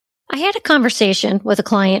I had a conversation with a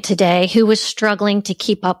client today who was struggling to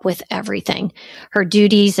keep up with everything. Her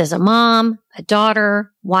duties as a mom, a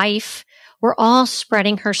daughter, wife were all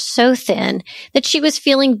spreading her so thin that she was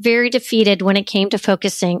feeling very defeated when it came to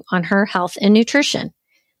focusing on her health and nutrition.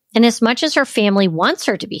 And as much as her family wants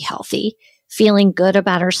her to be healthy, feeling good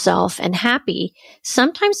about herself and happy,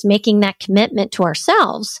 sometimes making that commitment to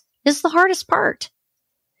ourselves is the hardest part.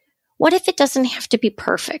 What if it doesn't have to be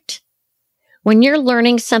perfect? When you're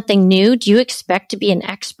learning something new, do you expect to be an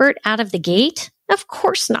expert out of the gate? Of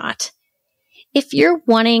course not. If you're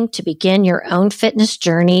wanting to begin your own fitness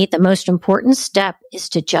journey, the most important step is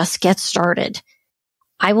to just get started.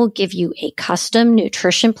 I will give you a custom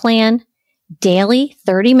nutrition plan, daily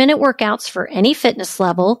 30-minute workouts for any fitness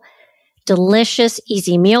level, delicious,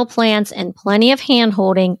 easy meal plans, and plenty of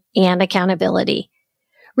hand-holding and accountability.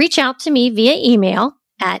 Reach out to me via email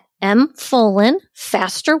at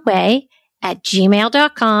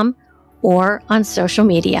mfollenfasterway@gmail.com or on social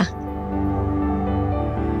media.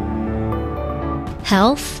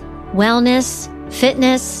 Health, wellness,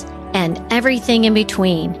 fitness, and everything in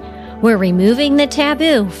between. We're removing the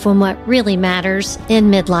taboo from what really matters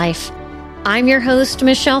in midlife. I'm your host,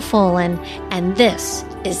 Michelle Follen, and this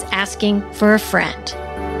is Asking for a Friend.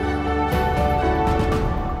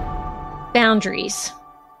 Boundaries.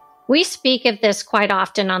 We speak of this quite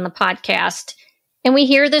often on the podcast, and we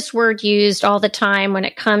hear this word used all the time when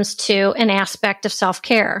it comes to an aspect of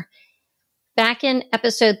self-care. Back in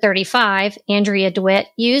episode 35, Andrea DeWitt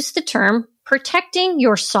used the term protecting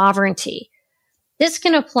your sovereignty. This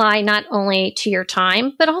can apply not only to your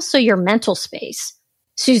time, but also your mental space.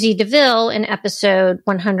 Susie DeVille in episode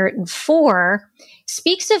 104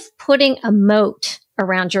 speaks of putting a moat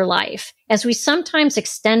around your life, as we sometimes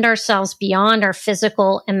extend ourselves beyond our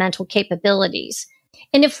physical and mental capabilities.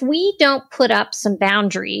 And if we don't put up some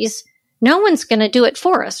boundaries, no one's going to do it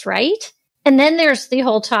for us, right? And then there's the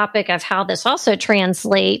whole topic of how this also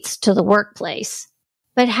translates to the workplace.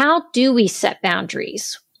 But how do we set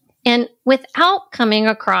boundaries? And without coming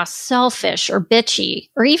across selfish or bitchy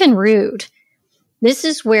or even rude. This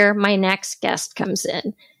is where my next guest comes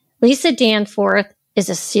in. Lisa Danforth is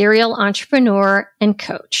a serial entrepreneur and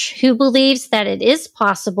coach who believes that it is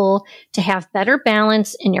possible to have better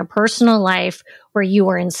balance in your personal life where you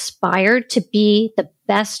are inspired to be the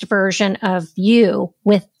best version of you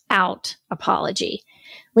without apology.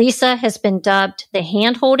 Lisa has been dubbed the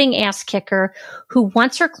hand-holding ass kicker who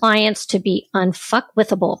wants her clients to be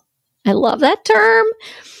unfuckwithable. I love that term.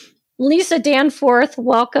 Lisa Danforth,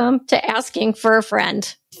 welcome to Asking for a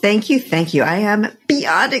Friend. Thank you. Thank you. I am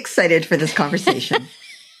beyond excited for this conversation.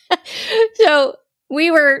 So we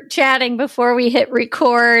were chatting before we hit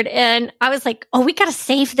record, and I was like, oh, we got to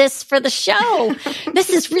save this for the show. This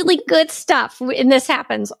is really good stuff. And this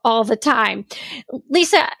happens all the time.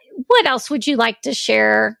 Lisa, what else would you like to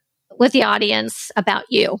share with the audience about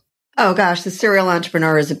you? Oh gosh, the serial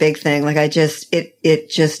entrepreneur is a big thing. Like it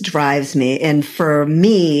just drives me. And for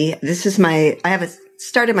me,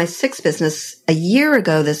 started my sixth business a year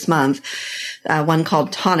ago this month, one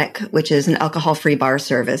called Tonic, which is an alcohol-free bar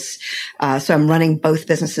service. So I'm running both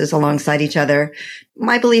businesses alongside each other.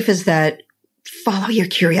 My belief is that follow your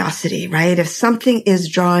curiosity, right? If something is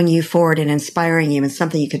drawing you forward and inspiring you and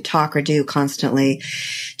something you could talk or do constantly,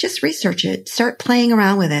 just research it, start playing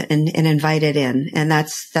around with it and invite it in. And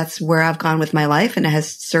that's where I've gone with my life, and it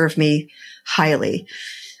has served me highly.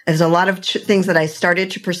 There's a lot of things that I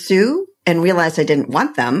started to pursue and realized I didn't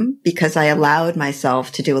want them because I allowed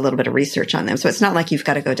myself to do a little bit of research on them. So it's not like you've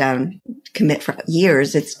got to go down, commit for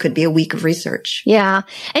years. It could be a week of research. Yeah.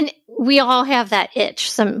 And we all have that itch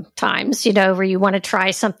sometimes, where you want to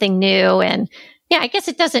try something new. And yeah, I guess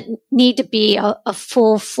it doesn't need to be a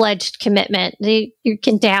full-fledged commitment. You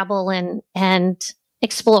can dabble and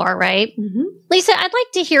explore, right? Mm-hmm. Lisa, I'd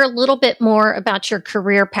like to hear a little bit more about your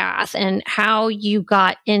career path and how you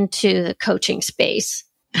got into the coaching space.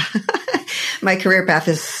 My career path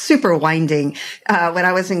is super winding. When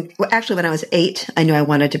I was 8, I knew I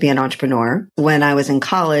wanted to be an entrepreneur. When I was in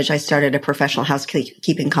college, I started a professional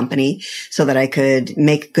housekeeping company so that I could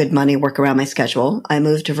make good money, work around my schedule. I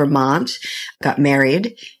moved to Vermont, got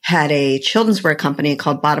married, had a children's wear company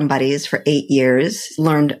called Bottom Buddies for 8 years,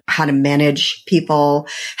 learned how to manage people,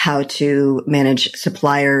 how to manage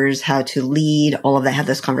suppliers, how to lead, all of that, have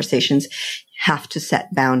those conversations. Have to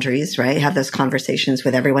set boundaries, right? Have those conversations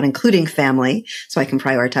with everyone, including family, so I can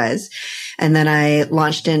prioritize. And then I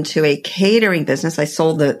launched into a catering business. I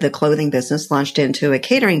sold the clothing business, launched into a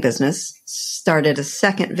catering business, started a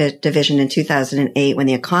second division in 2008 when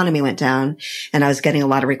the economy went down and I was getting a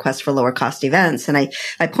lot of requests for lower cost events. And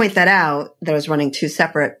I point that out that I was running 2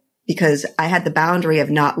 separate because I had the boundary of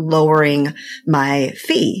not lowering my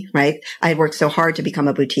fee, right? I had worked so hard to become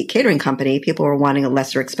a boutique catering company. People were wanting a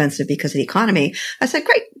lesser expensive because of the economy. I said,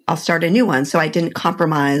 great, I'll start a new one. So I didn't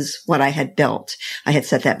compromise what I had built. I had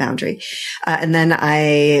set that boundary. And then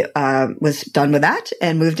I was done with that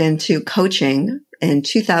and moved into coaching in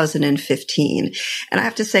 2015. And I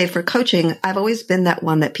have to say, for coaching, I've always been that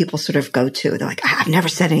one that people sort of go to. They're like, I've never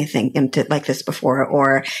said anything like this before,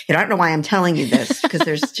 or, I don't know why I'm telling you this, because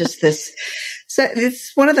there's just this. So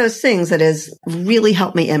it's one of those things that has really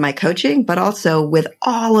helped me in my coaching, but also with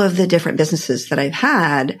all of the different businesses that I've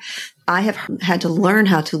had, I have had to learn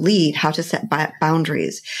how to lead, how to set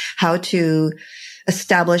boundaries, how to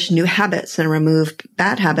establish new habits and remove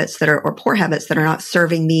bad habits or poor habits that are not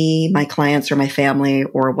serving me, my clients, or my family,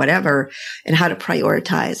 or whatever, and how to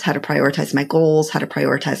prioritize my goals, how to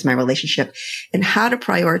prioritize my relationship, and how to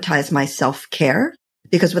prioritize my self-care.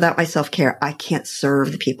 Because without my self-care, I can't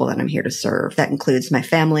serve the people that I'm here to serve. That includes my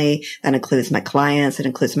family, that includes my clients, it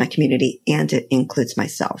includes my community, and it includes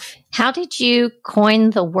myself. How did you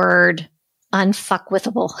coin the word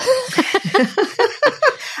unfuckwithable?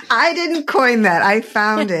 I didn't coin that. I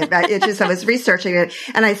found it. I was researching it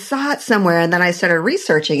and I saw it somewhere, and then I started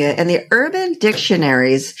researching it, and the Urban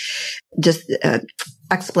Dictionary's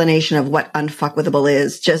explanation of what unfuckwithable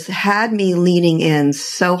is just had me leaning in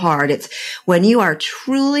so hard. It's when you are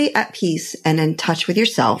truly at peace and in touch with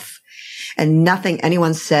yourself, and nothing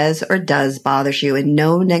anyone says or does bothers you, and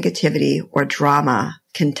no negativity or drama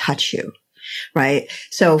can touch you. Right?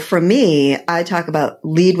 So for me, I talk about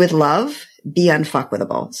lead with love, be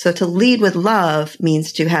unfuckwithable. So to lead with love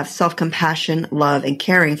means to have self-compassion, love, and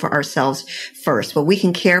caring for ourselves first. Well, we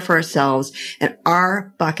can care for ourselves and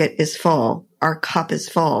our bucket is full. Our cup is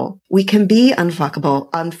full. We can be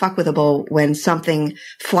unfuckwithable when something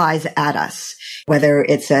flies at us, whether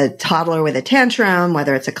it's a toddler with a tantrum,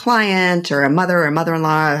 whether it's a client or a mother or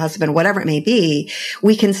mother-in-law, a husband, whatever it may be.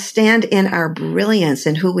 We can stand in our brilliance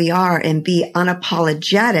and who we are and be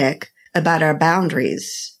unapologetic about our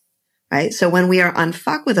boundaries. Right. So when we are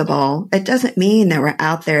unfuckwithable, it doesn't mean that we're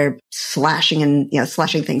out there slashing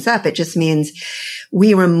things up. It just means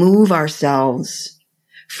we remove ourselves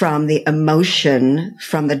from the emotion,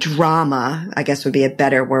 from the drama, I guess would be a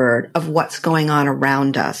better word, of what's going on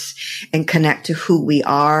around us, and connect to who we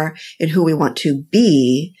are and who we want to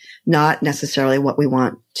be, not necessarily what we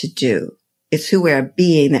want to do. It's who we are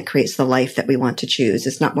being that creates the life that we want to choose.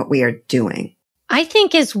 It's not what we are doing. I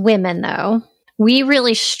think as women, though, we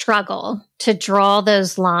really struggle to draw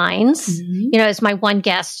those lines. Mm-hmm. As my one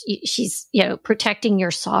guest, she's, protecting your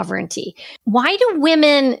sovereignty. Why do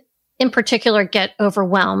women in particular get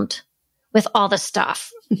overwhelmed with all the stuff?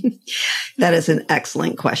 That is an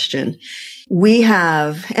excellent question. We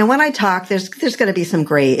have, and when I talk, there's going to be some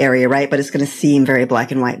gray area, right? But it's going to seem very black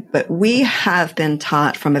and white. But we have been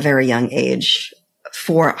taught from a very young age,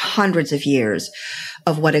 for hundreds of years,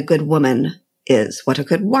 of what a good woman is, what a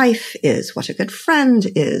good wife is, what a good friend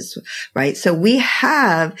is, right? So we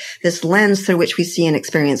have this lens through which we see and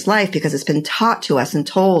experience life because it's been taught to us and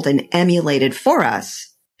told and emulated for us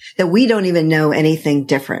that we don't even know anything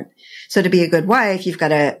different. So to be a good wife, you've got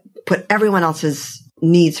to put everyone else's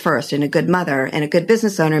needs first. And a good mother and a good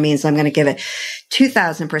business owner means I'm going to give it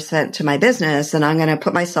 2,000% to my business, and I'm going to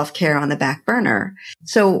put my self-care on the back burner.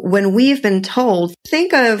 So when we've been told,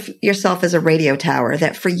 think of yourself as a radio tower,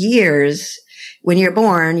 that for years, when you're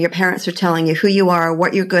born, your parents are telling you who you are,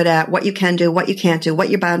 what you're good at, what you can do, what you can't do, what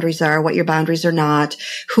your boundaries are, what your boundaries are not,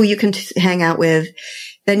 who you can hang out with.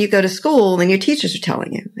 Then you go to school and your teachers are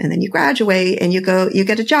telling you, and then you graduate and you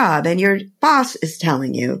get a job and your boss is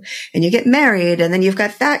telling you, and you get married, and then you've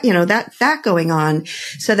got that, that going on.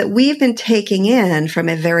 So that we've been taking in from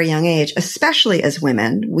a very young age, especially as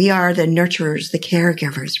women, we are the nurturers, the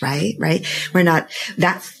caregivers, right? Right? We're not,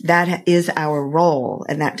 that is our role,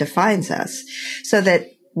 and that defines us, so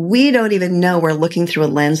that we don't even know we're looking through a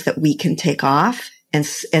lens that we can take off and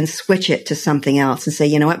switch it to something else and say,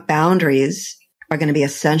 you know what, boundaries are going to be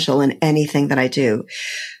essential in anything that I do.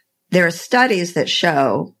 There are studies that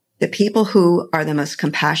show that people who are the most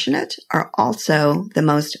compassionate are also the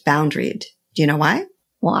most boundaried. Do you know why?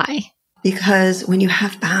 Why? Because when you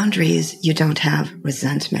have boundaries, you don't have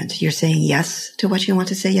resentment. You're saying yes to what you want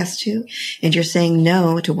to say yes to, and you're saying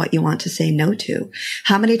no to what you want to say no to.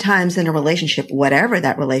 How many times in a relationship, whatever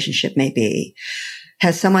that relationship may be,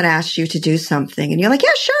 has someone asked you to do something and you're like, yeah,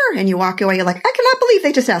 sure. And you walk away, you're like, I cannot believe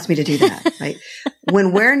they just asked me to do that, right?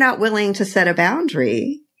 When we're not willing to set a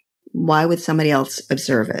boundary, why would somebody else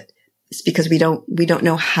observe it? It's because we don't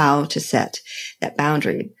know how to set that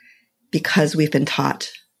boundary, because we've been taught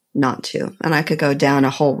not to. And I could go down a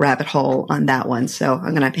whole rabbit hole on that one. So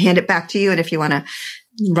I'm going to hand it back to you. And if you want to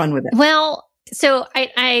run with it. Well, so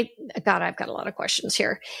God, I've got a lot of questions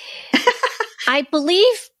here. I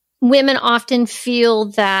believe women often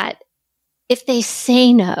feel that if they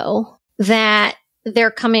say no, that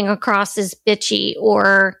they're coming across as bitchy,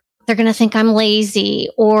 or they're going to think I'm lazy,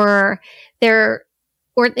 or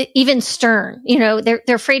even stern. They're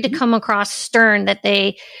afraid to come across stern, that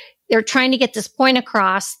they're trying to get this point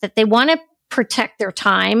across that they want to protect their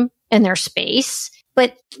time and their space,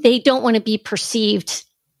 but they don't want to be perceived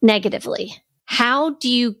negatively. How do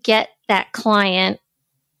you get that client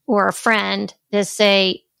or a friend to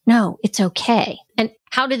say, no, it's okay? And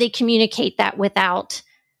how do they communicate that with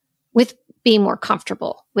being more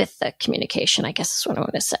comfortable with the communication, I guess is what I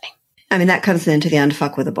want to say. I mean, that comes into the unf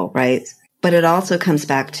ckwithable, right? But it also comes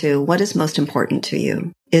back to what is most important to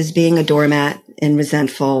you. Is being a doormat and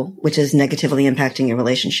resentful, which is negatively impacting your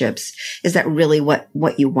relationships, is that really what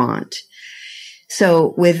you want?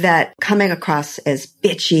 So with that coming across as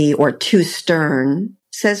bitchy or too stern,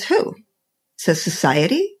 says who? Says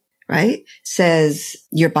society, right? Says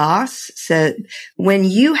your boss. Said when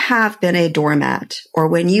you have been a doormat, or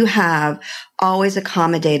when you have always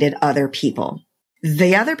accommodated other people,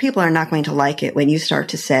 the other people are not going to like it when you start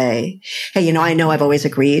to say, hey, I know I've always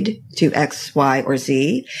agreed to X, Y, or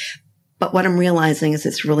Z, but what I'm realizing is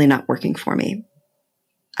it's really not working for me.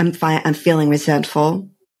 I'm feeling resentful,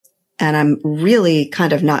 and I'm really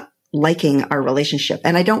kind of not liking our relationship.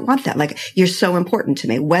 And I don't want that. Like, you're so important to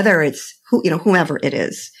me, whether it's whomever it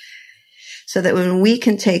is. So that when we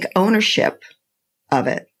can take ownership of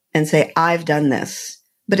it and say, I've done this,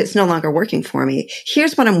 but it's no longer working for me.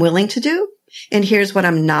 Here's what I'm willing to do. And here's what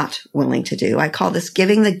I'm not willing to do. I call this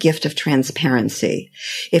giving the gift of transparency.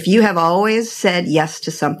 If you have always said yes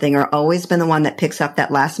to something, or always been the one that picks up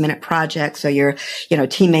that last minute project so your,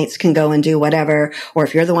 teammates can go and do whatever, or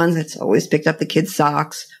if you're the one that's always picked up the kids'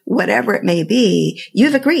 socks, whatever it may be,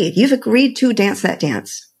 you've agreed. You've agreed to dance that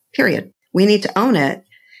dance, period. We need to own it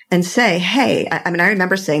and say, hey, I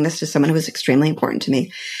remember saying this to someone who was extremely important to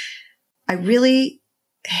me. I really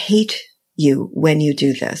hate you when you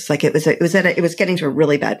do this. Like, it was getting to a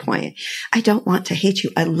really bad point. I don't want to hate you.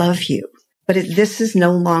 I love you, but this is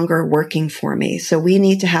no longer working for me. So we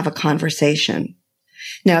need to have a conversation.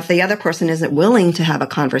 Now, if the other person isn't willing to have a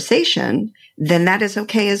conversation, then that is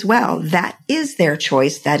okay as well. That is their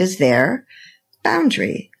choice. That is their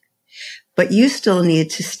boundary. But you still need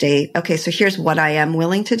to state, okay, so here's what I am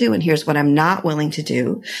willing to do, and here's what I'm not willing to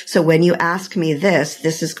do. So when you ask me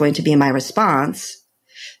this is going to be my response.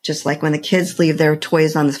 Just like when the kids leave their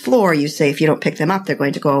toys on the floor, you say, if you don't pick them up, they're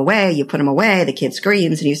going to go away. You put them away. The kid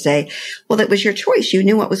screams, and you say, well, that was your choice. You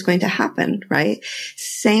knew what was going to happen, right?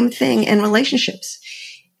 Same thing in relationships.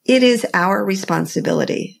 It is our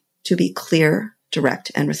responsibility to be clear,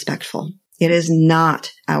 direct, and respectful. It is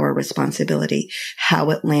not our responsibility how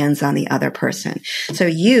it lands on the other person. So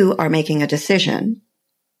you are making a decision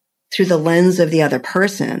through the lens of the other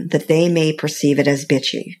person that they may perceive it as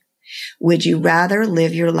bitchy. Would you rather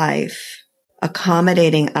live your life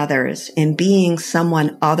accommodating others and being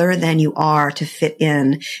someone other than you are to fit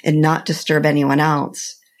in and not disturb anyone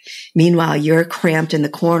else? Meanwhile, you're cramped in the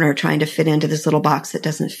corner trying to fit into this little box that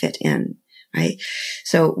doesn't fit in, right?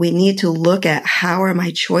 So we need to look at, how are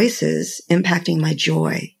my choices impacting my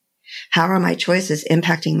joy? How are my choices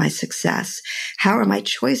impacting my success? How are my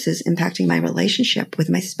choices impacting my relationship with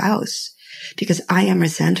my spouse? Because I am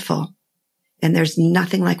resentful. And there's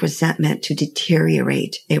nothing like resentment to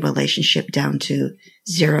deteriorate a relationship down to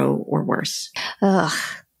 0 or worse. Ugh,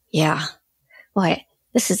 yeah. Boy,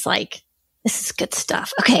 this is good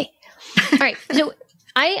stuff. Okay. All right. So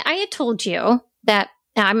I had told you that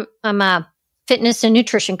I'm a fitness and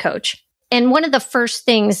nutrition coach. And one of the first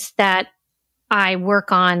things that I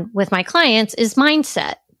work on with my clients is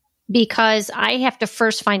mindset, because I have to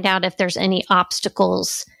first find out if there's any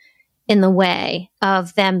obstacles in the way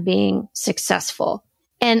of them being successful.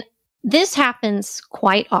 And this happens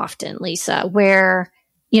quite often, Lisa, where,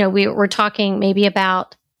 we're talking maybe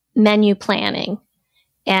about menu planning,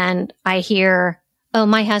 and I hear, oh,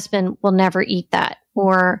 my husband will never eat that,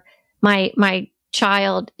 or my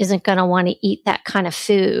child isn't going to want to eat that kind of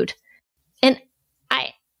food. And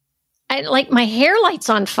I like, my hair lights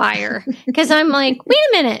on fire, because I'm like, wait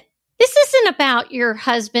a minute, this isn't about your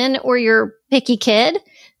husband or your picky kid.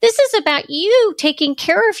 This is about you taking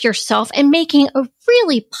care of yourself and making a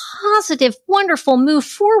really positive, wonderful move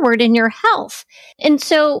forward in your health. And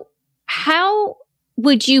so how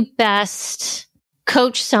would you best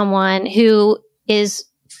coach someone who is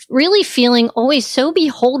really feeling always so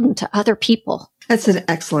beholden to other people? That's an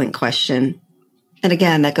excellent question. And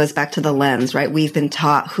again, that goes back to the lens, right? We've been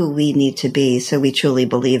taught who we need to be, so we truly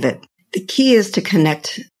believe it. The key is to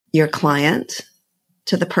connect your client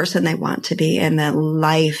to the person they want to be and the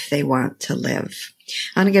life they want to live.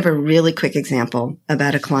 I'm going to give a really quick example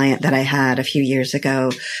about a client that I had a few years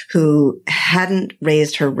ago who hadn't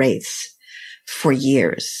raised her rates for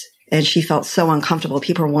years. And she felt so uncomfortable.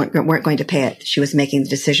 People weren't going to pay it. She was making the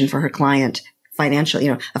decision for her client,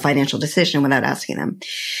 a financial decision without asking them.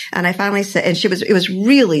 And I finally said, and it was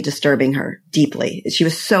really disturbing her deeply. She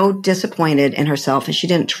was so disappointed in herself and she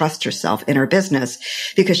didn't trust herself in her business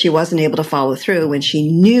because she wasn't able to follow through when she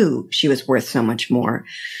knew she was worth so much more.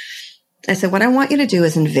 I said, what I want you to do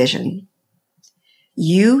is envision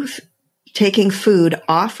you taking food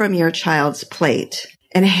off from your child's plate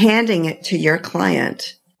and handing it to your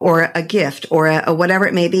client or a gift or a whatever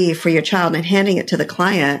it may be for your child and handing it to the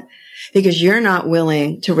client because you're not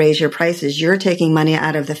willing to raise your prices. You're taking money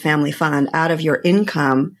out of the family fund, out of your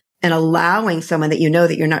income and allowing someone that you know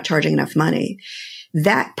that you're not charging enough money.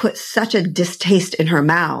 That put such a distaste in her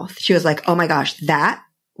mouth. She was like, oh my gosh, that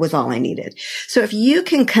was all I needed. So if you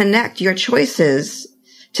can connect your choices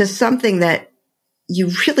to something that you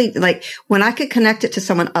really like, when I could connect it to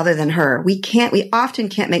someone other than her, we often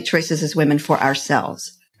can't make choices as women for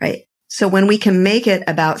ourselves, right? So when we can make it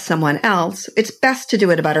about someone else, it's best to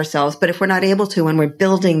do it about ourselves. But if we're not able to, when we're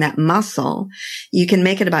building that muscle, you can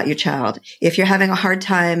make it about your child. If you're having a hard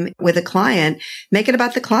time with a client, make it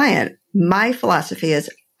about the client. My philosophy is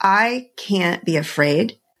I can't be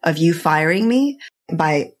afraid of you firing me.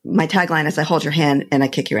 By my tagline is I hold your hand and I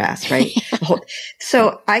kick your ass, right?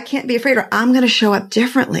 So I can't be afraid or I'm going to show up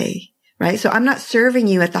differently, right? So I'm not serving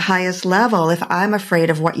you at the highest level if I'm afraid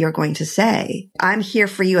of what you're going to say. I'm here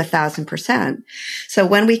for you 1,000%. So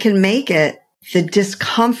when we can make it the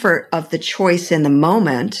discomfort of the choice in the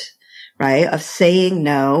moment, right? Of saying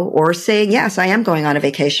no or saying, yes, I am going on a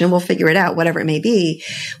vacation. We'll figure it out, whatever it may be.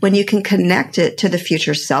 When you can connect it to the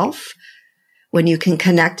future self, when you can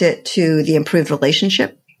connect it to the improved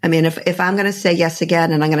relationship. I mean, if I'm going to say yes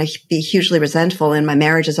again and I'm going to be hugely resentful and my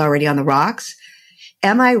marriage is already on the rocks,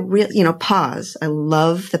 am I really, pause. I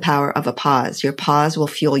love the power of a pause. Your pause will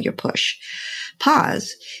fuel your push.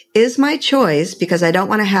 Pause is my choice because I don't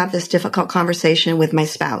want to have this difficult conversation with my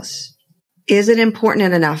spouse. Is it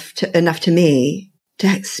important enough to me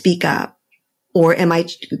to speak up? Or am I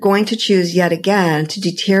going to choose yet again to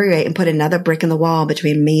deteriorate and put another brick in the wall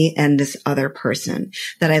between me and this other person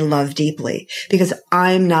that I love deeply because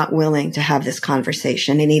I'm not willing to have this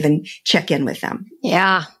conversation and even check in with them?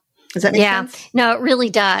 Yeah. Does that make sense? No, it really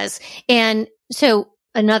does. And so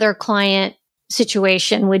another client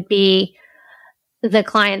situation would be the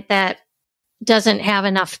client that doesn't have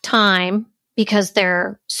enough time because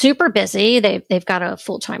they're super busy. They've got a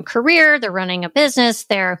full-time career. They're running a business.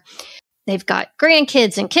 They've got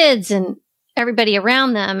grandkids and kids and everybody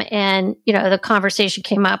around them. And, the conversation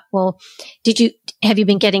came up, well, have you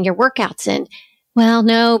been getting your workouts in? Well,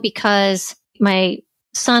 no, because my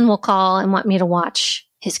son will call and want me to watch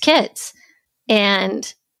his kids.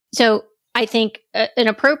 And so I think an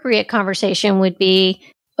appropriate conversation would be,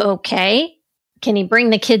 okay, can you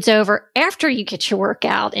bring the kids over after you get your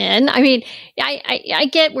workout in? I mean, I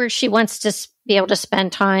get where she wants to be able to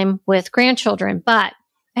spend time with grandchildren, but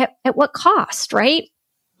at what cost, right?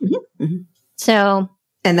 Mm-hmm. Mm-hmm. So.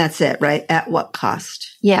 And that's it, right? At what cost?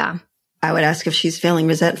 Yeah. I would ask if she's feeling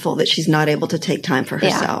resentful that she's not able to take time for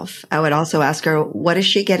herself. Yeah. I would also ask her, what is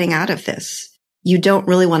she getting out of this? You don't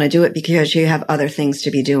really want to do it because you have other things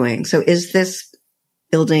to be doing. So is this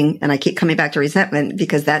building, and I keep coming back to resentment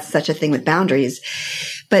because that's such a thing with boundaries,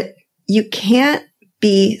 but you can't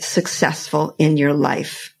be successful in your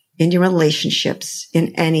life, in your relationships,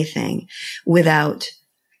 in anything without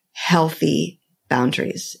healthy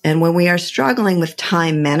boundaries. And when we are struggling with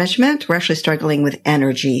time management, we're actually struggling with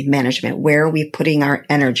energy management. Where are we putting our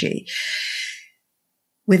energy?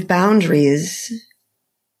 With boundaries,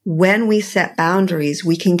 when we set boundaries,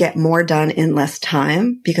 we can get more done in less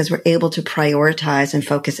time because we're able to prioritize and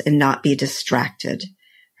focus and not be distracted,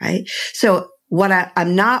 right? So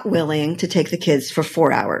I'm not willing to take the kids for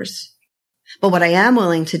 4 hours. But what I am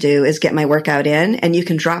willing to do is get my workout in, and you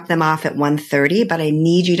can drop them off at 1:30, but I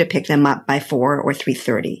need you to pick them up by 4 or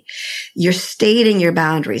 3:30. You're stating your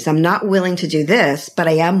boundaries. I'm not willing to do this, but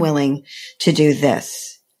I am willing to do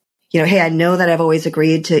this. Hey, I know that I've always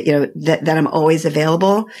agreed to, that I'm always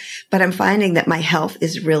available, but I'm finding that my health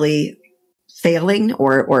is really failing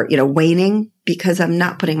or waning because I'm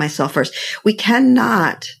not putting myself first. We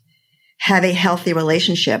cannot have a healthy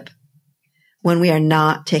relationship when we are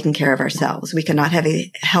not taking care of ourselves. We cannot have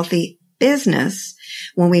a healthy business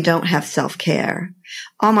when we don't have self-care.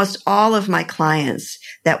 Almost all of my clients,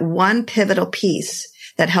 that one pivotal piece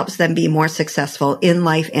that helps them be more successful in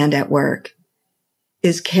life and at work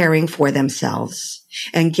is caring for themselves.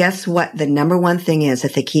 And guess what? The number one thing is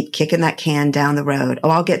that they keep kicking that can down the road. Oh,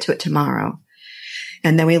 I'll get to it tomorrow.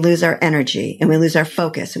 And then we lose our energy and we lose our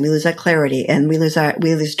focus and we lose our clarity and we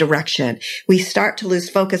lose direction. We start to lose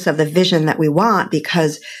focus of the vision that we want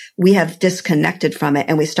because we have disconnected from it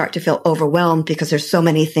and we start to feel overwhelmed because there's so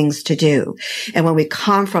many things to do. And when we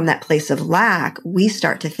come from that place of lack, we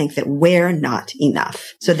start to think that we're not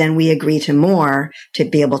enough. So then we agree to more to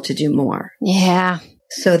be able to do more. Yeah.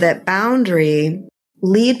 So that boundary,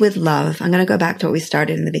 lead with love. I'm going to go back to what we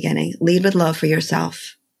started in the beginning. Lead with love for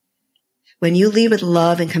yourself. When you lead with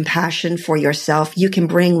love and compassion for yourself, you can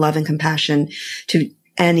bring love and compassion to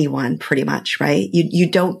anyone pretty much, right? You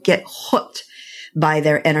don't get hooked by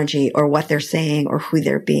their energy or what they're saying or who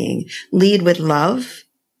they're being. Lead with love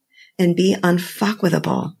and be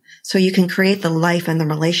unfuckwithable so you can create the life and the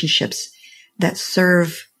relationships that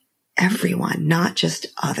serve everyone, not just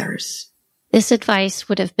others. This advice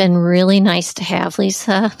would have been really nice to have,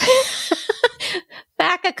 Lisa,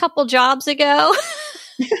 back a couple jobs ago.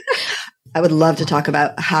 I would love to talk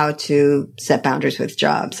about how to set boundaries with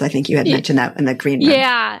jobs. I think you had mentioned that in the green room.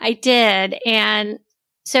 Yeah, I did. And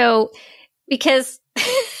so, because,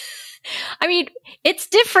 I mean, it's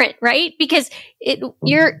different, right? Because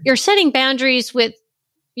you're setting boundaries with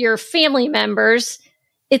your family members.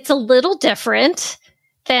 It's a little different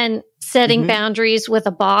than setting boundaries with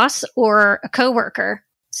a boss or a coworker.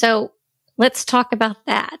 So let's talk about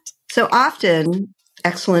that. So often,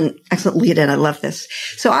 excellent lead in. I love this.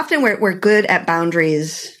 So often we're good at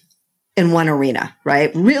boundaries in one arena,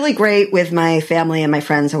 right? Really great with my family and my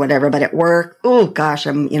friends or whatever, but at work, oh gosh,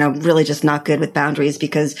 I'm, really just not good with boundaries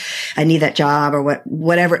because I need that job or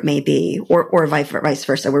whatever it may be, or vice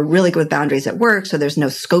versa. We're really good with boundaries at work. So there's no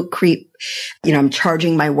scope creep. I'm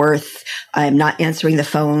charging my worth. I'm not answering the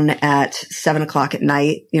phone at 7:00 at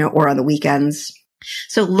night, or on the weekends.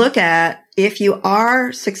 So look at, if you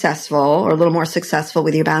are successful or a little more successful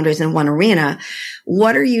with your boundaries in one arena,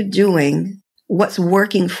 what are you doing? What's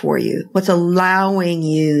working for you? What's allowing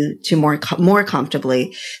you to more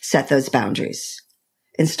comfortably set those boundaries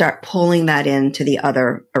and start pulling that into the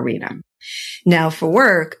other arena? Now for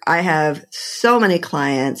work, I have so many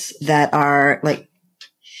clients that are like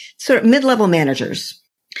sort of mid-level managers.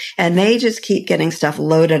 And they just keep getting stuff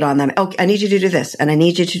loaded on them. Oh, I need you to do this and I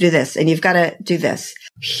need you to do this and you've got to do this.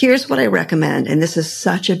 Here's what I recommend. And this is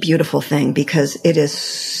such a beautiful thing because it is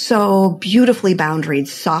so beautifully boundaried,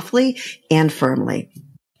 softly and firmly.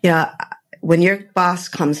 When your boss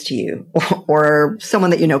comes to you or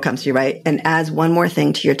someone that comes to you, right, and adds one more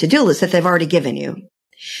thing to your to-do list that they've already given you.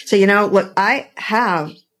 So, look, I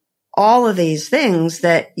have all of these things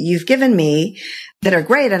that you've given me that are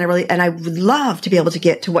great. And I would love to be able to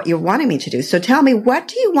get to what you're wanting me to do. So tell me, what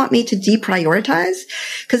do you want me to deprioritize?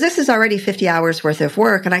 Because this is already 50 hours worth of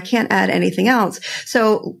work and I can't add anything else.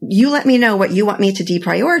 So you let me know what you want me to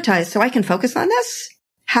deprioritize so I can focus on this.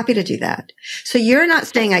 Happy to do that. So you're not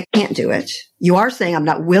saying I can't do it. You are saying I'm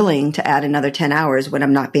not willing to add another 10 hours when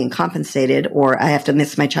I'm not being compensated or I have to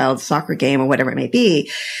miss my child's soccer game or whatever it may be.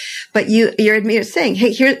 But you're saying,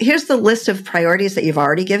 hey, here's the list of priorities that you've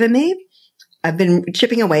already given me. I've been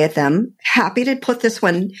chipping away at them. Happy to put this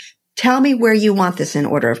one. Tell me where you want this in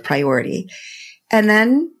order of priority. And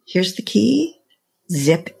then here's the key.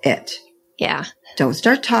 Zip it. Yeah. Don't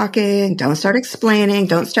start talking. Don't start explaining.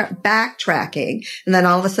 Don't start backtracking. And then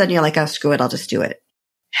all of a sudden you're like, oh, screw it. I'll just do it.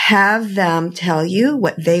 Have them tell you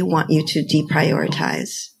what they want you to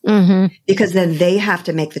deprioritize. Because then they have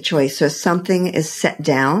to make the choice. So if something is set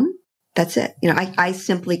down, that's it. I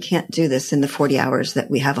simply can't do this in the 40 hours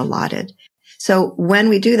that we have allotted. So when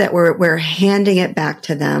we do that, we're handing it back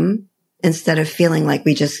to them instead of feeling like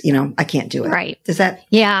we just, I can't do it. Right. Does that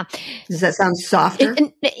sound softer?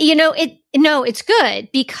 No, it's good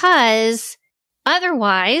because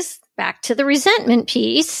otherwise, back to the resentment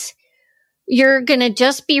piece, you're going to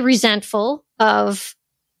just be resentful of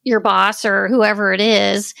your boss or whoever it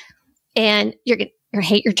is. And you're going to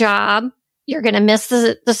hate your job. You're going to miss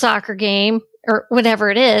the soccer game or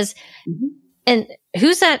whatever it is. And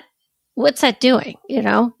what's that doing?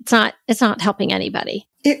 It's not helping anybody.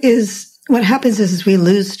 It is. What happens is we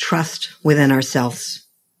lose trust within ourselves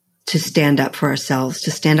to stand up for ourselves,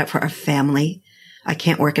 to stand up for our family. I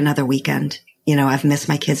can't work another weekend. I've missed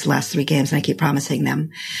my kids' last 3 games and I keep promising them.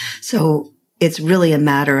 So it's really a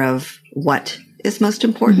matter of what is most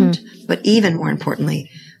important, but even more importantly,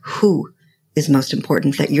 who is most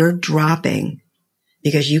important that you're dropping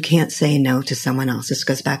because you can't say no to someone else. This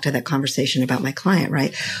goes back to that conversation about my client,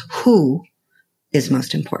 right? Who is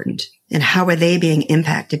most important and how are they being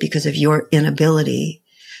impacted because of your inability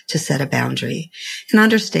to set a boundary? And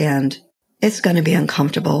understand it's going to be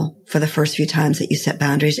uncomfortable for the first few times that you set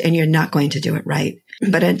boundaries and you're not going to do it right.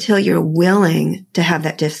 But until you're willing to have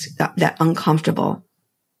that uncomfortable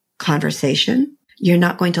conversation, you're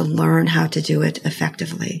not going to learn how to do it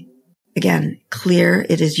effectively. Again, clear.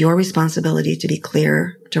 It is your responsibility to be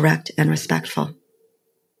clear, direct, and respectful.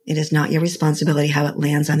 It is not your responsibility how it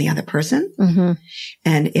lands on the other person. Mm-hmm.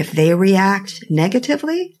 And if they react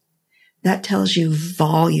negatively, that tells you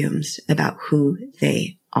volumes about who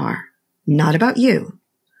they are, not about you,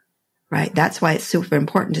 right? That's why it's super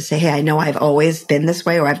important to say, hey, I know I've always been this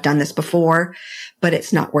way or I've done this before, but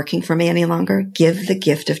it's not working for me any longer. Give the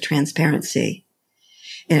gift of transparency.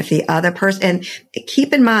 And if the other person, and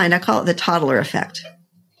keep in mind, I call it the toddler effect.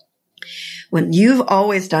 When you've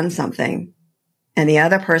always done something and the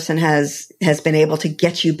other person has been able to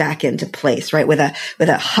get you back into place, right? With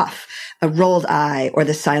a huff, a rolled eye, or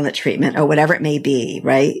the silent treatment, or whatever it may be,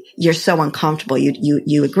 right? You're so uncomfortable.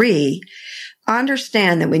 You agree.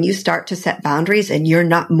 Understand that when you start to set boundaries and you're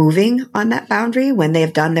not moving on that boundary when they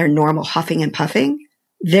have done their normal huffing and puffing,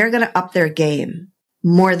 they're going to up their game.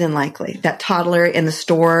 More than likely, that toddler in the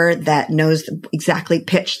store that knows the exactly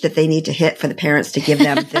pitch that they need to hit for the parents to give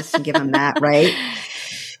them this and give them that, right?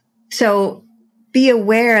 So be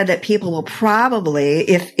aware that people will probably,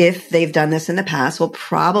 if they've done this in the past, will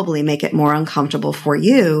probably make it more uncomfortable for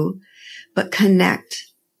you, but connect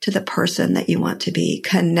to the person that you want to be,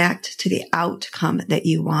 connect to the outcome that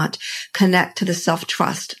you want, connect to the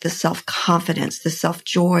self-trust, the self-confidence, the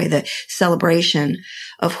self-joy, the celebration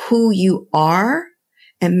of who you are.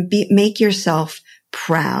 And make yourself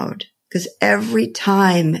proud, because every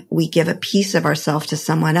time we give a piece of ourselves to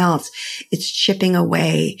someone else, it's chipping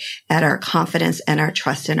away at our confidence and our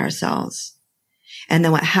trust in ourselves. And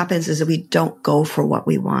then what happens is that we don't go for what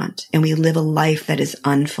we want and we live a life that is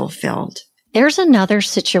unfulfilled. There's another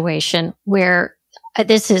situation where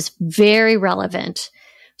this is very relevant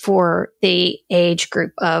for the age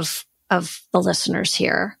group of the listeners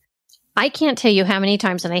here. I can't tell you how many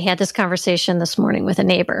times, and I had this conversation this morning with a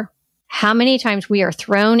neighbor, how many times we are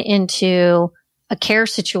thrown into a care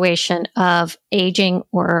situation of aging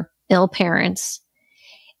or ill parents,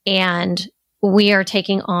 and we are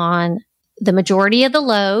taking on the majority of the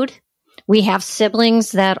load. We have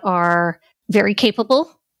siblings that are very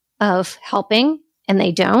capable of helping, and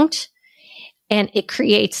they don't. And it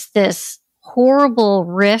creates this horrible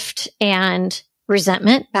rift and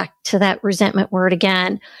resentment, back to that resentment word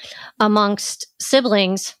again, amongst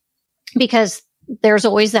siblings, because there's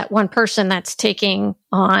always that one person that's taking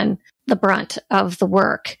on the brunt of the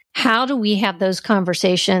work. How do we have those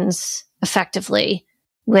conversations effectively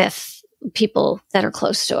with people that are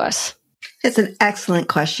close to us? It's an excellent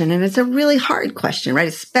question, and it's a really hard question, right?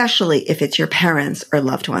 Especially if it's your parents or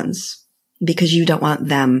loved ones, because you don't want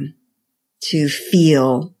them to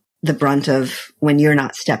feel the brunt of when you're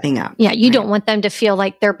not stepping up. Yeah, you don't want them to feel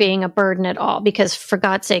like they're being a burden at all, because for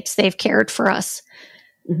God's sakes, they've cared for us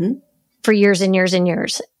for years and years and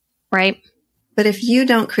years, right? But if you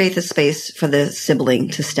don't create the space for the sibling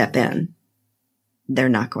to step in, they're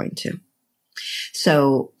not going to.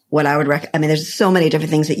 So what I would recommend, there's so many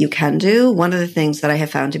different things that you can do. One of the things that I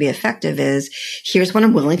have found to be effective is, here's what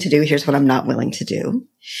I'm willing to do. Here's what I'm not willing to do.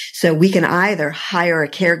 So we can either hire a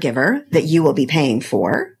caregiver that you will be paying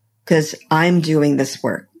for, because I'm doing this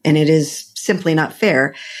work and it is simply not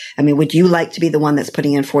fair. Would you like to be the one that's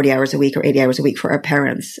putting in 40 hours a week or 80 hours a week for our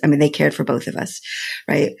parents? They cared for both of us,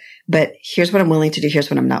 right? But here's what I'm willing to do.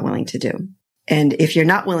 Here's what I'm not willing to do. And if you're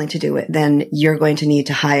not willing to do it, then you're going to need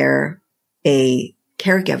to hire a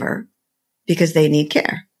caregiver because they need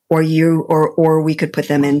care, or we could put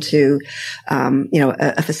them into,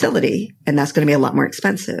 a facility, and that's going to be a lot more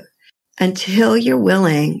expensive. Until you're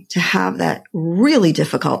willing to have that really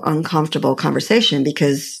difficult, uncomfortable conversation,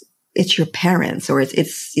 because it's your parents or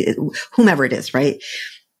it's whomever it is, right?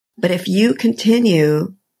 But if you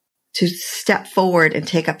continue to step forward and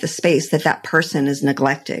take up the space that person is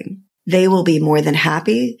neglecting, they will be more than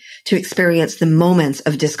happy to experience the moments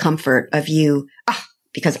of discomfort of you,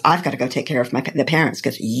 because I've got to go take care of the parents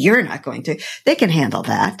because you're not going to. They can handle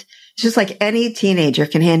that. It's just like any teenager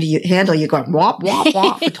can handle you going wop, wop,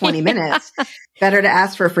 wop for 20 minutes. Better to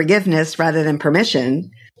ask for forgiveness rather than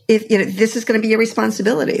permission. If this is going to be your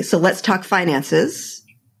responsibility. So let's talk finances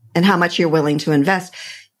and how much you're willing to invest.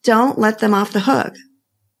 Don't let them off the hook.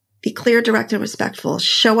 Be clear, direct, and respectful.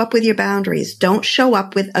 Show up with your boundaries. Don't show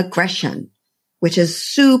up with aggression, which is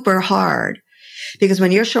super hard. Because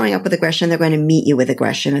when you're showing up with aggression, they're going to meet you with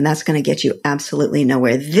aggression, and that's going to get you absolutely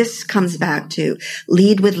nowhere. This comes back to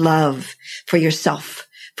lead with love for yourself,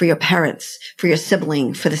 for your parents, for your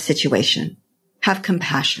sibling, for the situation. Have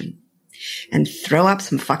compassion and throw up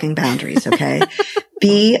some fucking boundaries, okay?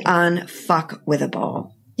 Be unfuck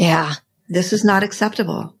withable. Yeah. This is not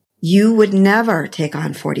acceptable. You would never take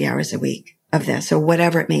on 40 hours a week of this or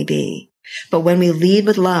whatever it may be. But when we lead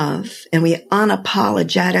with love and we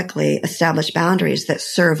unapologetically establish boundaries that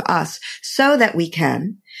serve us so that we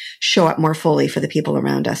can show up more fully for the people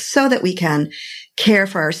around us, so that we can care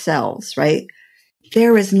for ourselves, right?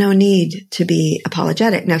 There is no need to be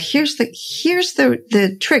apologetic. Now, here's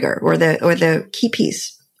the trigger or the key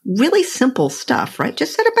piece. Really simple stuff, right?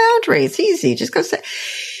 Just set a boundary. It's easy. Just go set.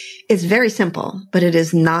 It's very simple, but it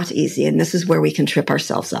is not easy. And this is where we can trip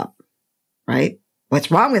ourselves up, right? What's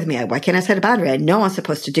wrong with me? Why can't I set a boundary? I know I'm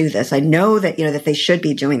supposed to do this. I know that, that they should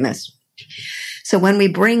be doing this. So when we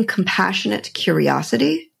bring compassionate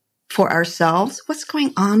curiosity for ourselves, what's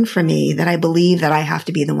going on for me that I believe that I have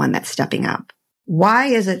to be the one that's stepping up? Why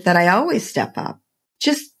is it that I always step up?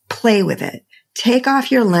 Just play with it. Take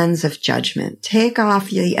off your lens of judgment. Take off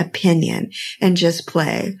the opinion and just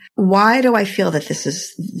play. Why do I feel that this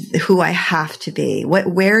is who I have to be?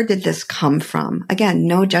 Where did this come from? Again,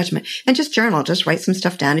 no judgment. And just journal. Just write some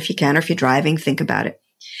stuff down if you can, or if you're driving, think about it.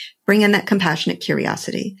 Bring in that compassionate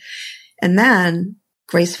curiosity. And then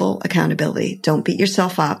graceful accountability. Don't beat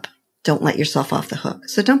yourself up. Don't let yourself off the hook.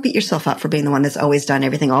 So don't beat yourself up for being the one that's always done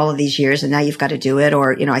everything all of these years and now you've got to do it.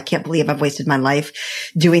 Or, I can't believe I've wasted my life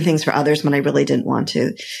doing things for others when I really didn't want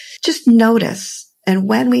to. Just notice. And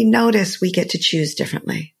when we notice, we get to choose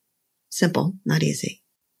differently. Simple, not easy.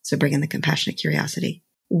 So bring in the compassionate curiosity.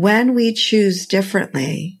 When we choose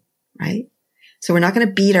differently, right? So we're not going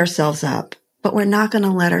to beat ourselves up, but we're not going to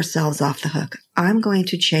let ourselves off the hook. I'm going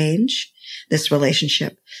to change this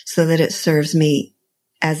relationship so that it serves me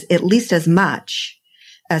as at least as much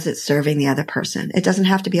as it's serving the other person. It doesn't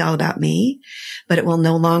have to be all about me, but it will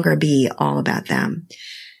no longer be all about them.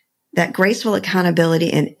 That graceful accountability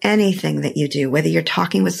in anything that you do, whether you're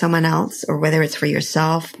talking with someone else or whether it's for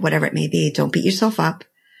yourself, whatever it may be, don't beat yourself up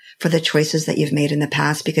for the choices that you've made in the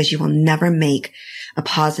past, because you will never make a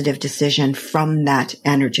positive decision from that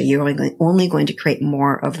energy. You're only going to create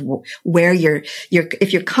more of where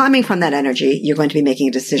if you're coming from that energy, you're going to be making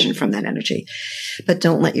a decision from that energy. But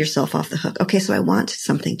don't let yourself off the hook. Okay, so I want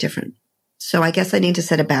something different. So I guess I need to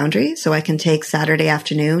set a boundary so I can take Saturday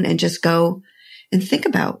afternoon and just go and think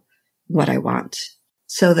about what I want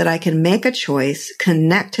so that I can make a choice,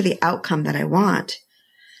 connect to the outcome that I want,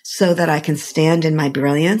 so that I can stand in my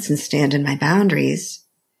brilliance and stand in my boundaries,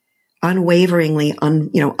 unwaveringly,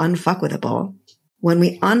 unfuckwithable. When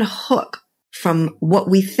we unhook from what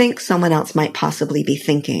we think someone else might possibly be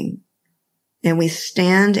thinking, and we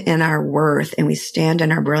stand in our worth and we stand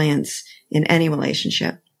in our brilliance in any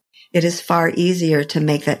relationship, it is far easier to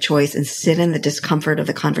make that choice and sit in the discomfort of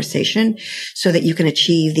the conversation so that you can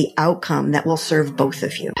achieve the outcome that will serve both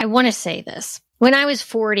of you. I want to say this. When I was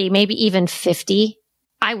 40, maybe even 50,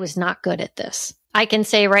 I was not good at this. I can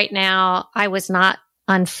say right now, I was not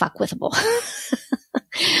unfuckwithable.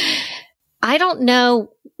 I don't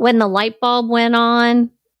know when the light bulb went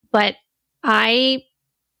on, but I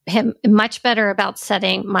am much better about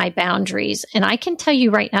setting my boundaries. And I can tell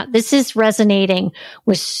you right now, this is resonating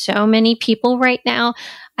with so many people right now.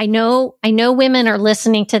 I know women are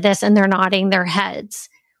listening to this and they're nodding their heads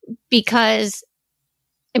because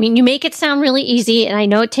you make it sound really easy, and I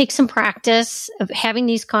know it takes some practice of having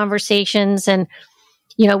these conversations. And,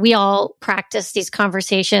 we all practice these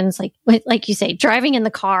conversations, like you say, driving in the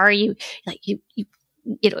car, you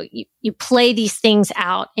play these things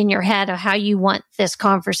out in your head of how you want this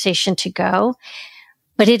conversation to go.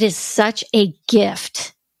 But it is such a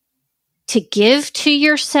gift to give to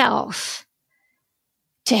yourself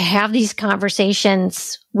to have these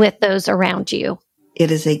conversations with those around you.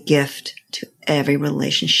 It is a gift to every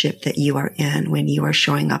relationship that you are in when you are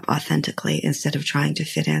showing up authentically instead of trying to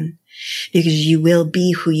fit in, because you will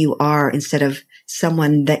be who you are instead of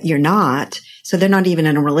someone that you're not. So they're not even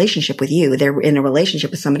in a relationship with you. They're in a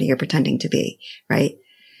relationship with somebody you're pretending to be, right?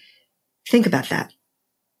 Think about that.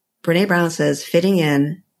 Brene Brown says, fitting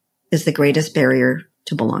in is the greatest barrier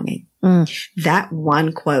to belonging. That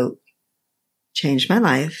one quote changed my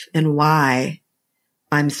life and why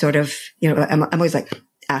I'm sort of, I'm always like,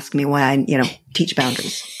 ask me why I, teach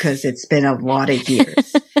boundaries, because it's been a lot of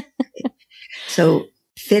years. So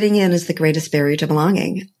Fitting in is the greatest barrier to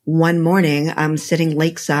belonging. One morning, I'm sitting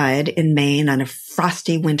lakeside in Maine on a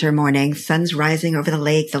frosty winter morning. Sun's rising over the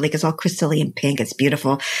lake. The lake is all crystalline pink. It's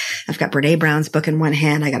beautiful. I've got Brene Brown's book in one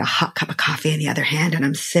hand. I got a hot cup of coffee in the other hand, and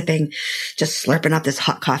I'm sipping, just slurping up this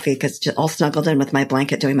hot coffee because just all snuggled in with my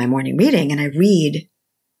blanket doing my morning reading. And I read,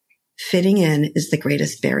 fitting in is the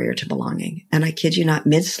greatest barrier to belonging. And I kid you not,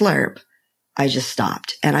 mid-slurp, I just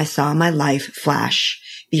stopped and I saw my life flash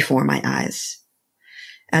before my eyes.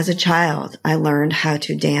 As a child, I learned how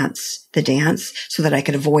to dance the dance so that I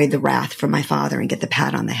could avoid the wrath from my father and get the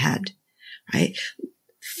pat on the head, right?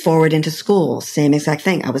 Forward into school, same exact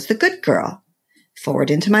thing. I was the good girl. Forward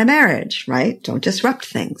into my marriage, right? Don't disrupt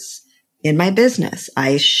things. In my business,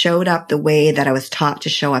 I showed up the way that I was taught to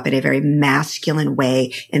show up in a very masculine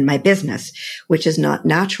way in my business, which is not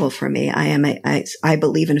natural for me. I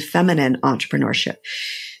believe in feminine entrepreneurship.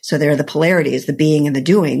 So there are the polarities, the being and the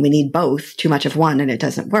doing. We need both. Too much of one and it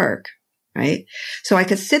doesn't work, right? So I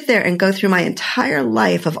could sit there and go through my entire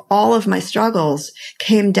life of all of my struggles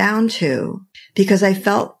came down to because I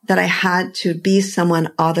felt that I had to be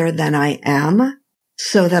someone other than I am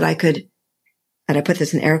so that I could, and I put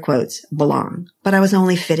this in air quotes, belong. But I was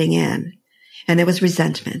only fitting in. And there was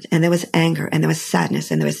resentment and there was anger and there was sadness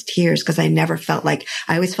and there was tears because I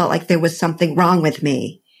always felt like there was something wrong with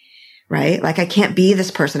me. Right? Like I can't be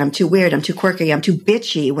this person. I'm too weird. I'm too quirky. I'm too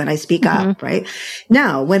bitchy when I speak up. Right?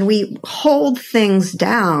 Now, when we hold things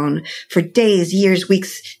down for days, years,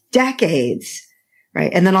 weeks, decades,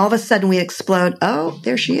 right? And then all of a sudden we explode. Oh,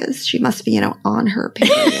 there she is. She must be, on her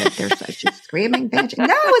period. She's screaming, banshing.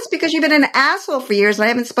 No, it's because you've been an asshole for years and I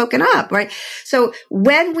haven't spoken up. Right? So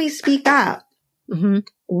when we speak up,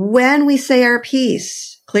 when we say our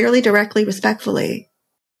piece clearly, directly, respectfully,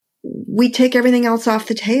 we take everything else off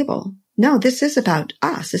the table. No, this is about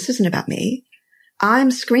us. This isn't about me.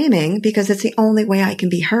 I'm screaming because it's the only way I can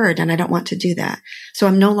be heard, and I don't want to do that. So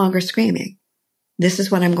I'm no longer screaming. This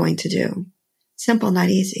is what I'm going to do. Simple, not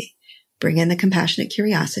easy. Bring in the compassionate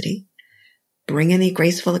curiosity. Bring in the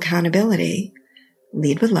graceful accountability.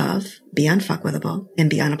 Lead with love. Be unfuckwithable. And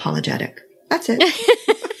be unapologetic. That's it.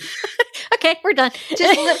 Okay, we're done.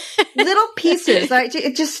 Just little pieces. Right?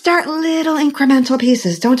 Just start little incremental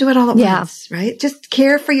pieces. Don't do it all at once, right? Just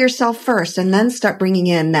care for yourself first and then start bringing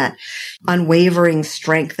in that unwavering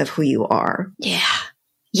strength of who you are.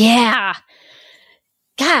 Yeah.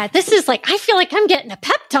 God, this is I feel like I'm getting a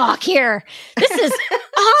pep talk here. This is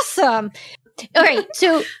awesome. All right.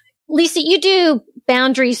 So, Lisa, you do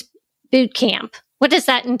Boundaries Boot Camp. What does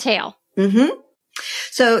that entail?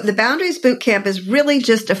 So the Boundaries Bootcamp is really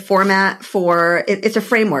just a format it's a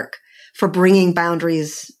framework for bringing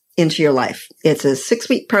boundaries into your life. It's a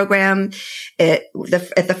 6-week program.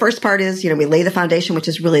 The first part is, we lay the foundation, which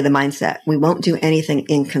is really the mindset. We won't do anything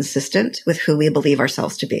inconsistent with who we believe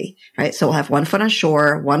ourselves to be, right? So we'll have one foot on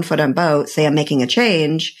shore, one foot on boat, say I'm making a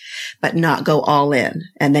change, but not go all in.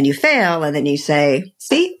 And then you fail and then you say,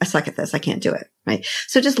 see, I suck at this. I can't do it, right?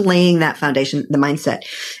 So just laying that foundation, the mindset.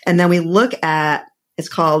 And then we look at, it's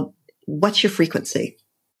called, what's your frequency?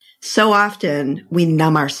 So often we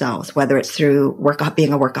numb ourselves, whether it's through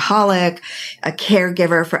being a workaholic, a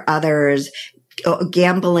caregiver for others,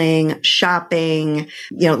 gambling, shopping,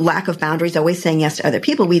 lack of boundaries, always saying yes to other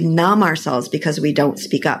people. We numb ourselves because we don't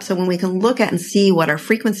speak up. So when we can look at and see what our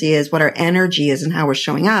frequency is, what our energy is, and how we're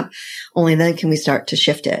showing up, only then can we start to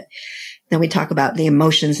shift it. Then we talk about the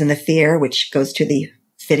emotions and the fear, which goes to the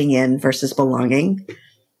fitting in versus belonging.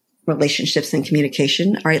 Relationships and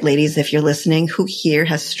communication. All right, ladies, if you're listening, who here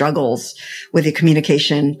has struggles with your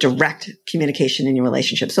communication, direct communication in your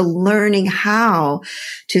relationship? So learning how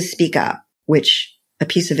to speak up, which a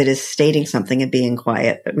piece of it is stating something and being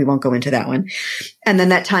quiet, but we won't go into that one. And then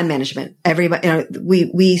that time management. Everybody,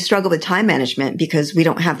 we struggle with time management because we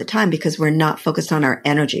don't have the time because we're not focused on our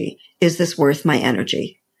energy. Is this worth my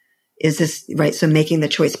energy? Is this right? So making the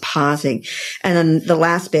choice, pausing. And then the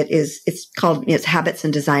last bit is, it's habits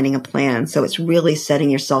and designing a plan. So it's really setting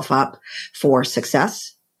yourself up for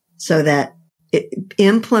success so that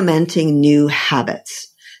implementing new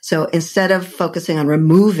habits. So instead of focusing on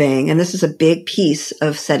removing, and this is a big piece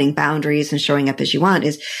of setting boundaries and showing up as you want,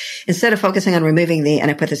 is instead of focusing on removing and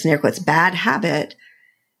I put this in air quotes, bad habit,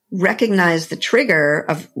 recognize the trigger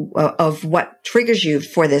of what triggers you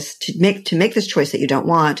for this to make this choice that you don't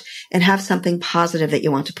want and have something positive that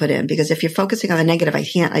you want to put in. Because if you're focusing on the negative, I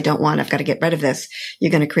can't, I don't want, I've got to get rid of this,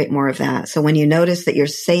 you're going to create more of that. So when you notice that you're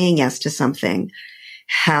saying yes to something,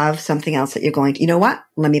 have something else that you're going to, you know what?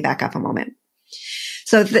 Let me back up a moment.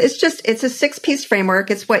 So it's a 6-piece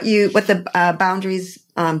framework. It's what the boundaries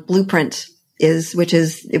blueprint which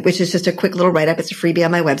is just a quick little write-up. It's a freebie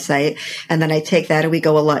on my website. And then I take that and we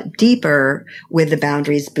go a lot deeper with the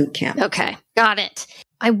Boundaries Bootcamp. Okay. Got it.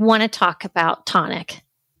 I want to talk about Tonic.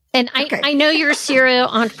 And I know you're a serial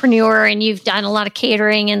entrepreneur and you've done a lot of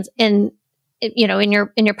catering and you know, in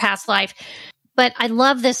your past life, but I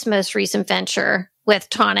love this most recent venture with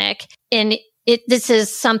Tonic. And this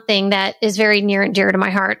is something that is very near and dear to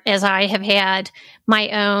my heart, as I have had my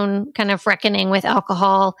own kind of reckoning with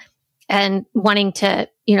alcohol and wanting to,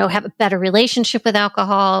 you know, have a better relationship with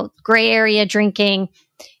alcohol, gray area drinking.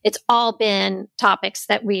 It's all been topics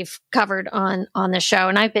that we've covered on the show.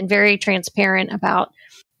 And I've been very transparent about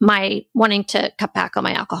my wanting to cut back on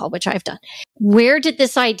my alcohol, which I've done. Where did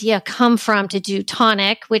this idea come from to do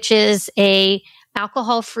Tonic, which is a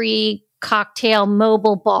alcohol-free cocktail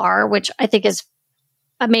mobile bar, which I think is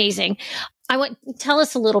amazing. Tell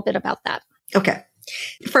us a little bit about that. Okay.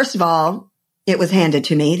 First of all, it was handed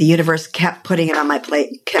to me. The universe kept putting it on my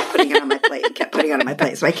plate, kept putting it on my plate, kept putting it on my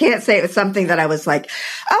plate. So I can't say it was something that I was like,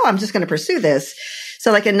 oh, I'm just going to pursue this.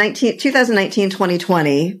 So like in 2019,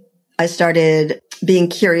 2020, I started being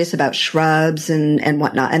curious about shrubs and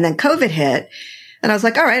whatnot. And then COVID hit. And I was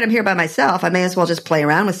like, all right, I'm here by myself. I may as well just play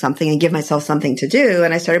around with something and give myself something to do.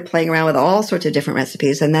 And I started playing around with all sorts of different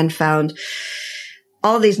recipes and then found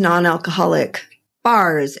all these non-alcoholic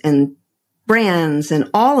bars and brands and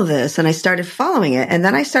all of this. And I started following it. And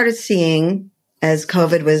then I started seeing, as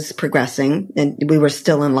COVID was progressing and we were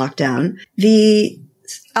still in lockdown, the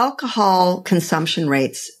alcohol consumption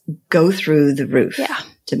rates go through the roof. Yeah.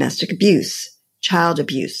 Domestic abuse, child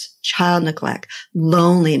neglect,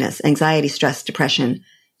 loneliness, anxiety, stress, depression,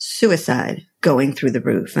 suicide going through the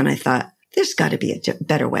roof. And I thought, there's got to be a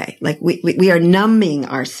better way. Like we are numbing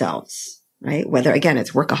ourselves, right? Whether, again,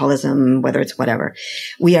 it's workaholism, whether it's whatever.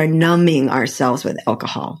 We are numbing ourselves with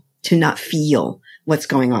alcohol to not feel what's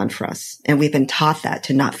going on for us. And we've been taught that,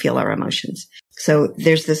 to not feel our emotions. So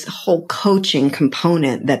there's this whole coaching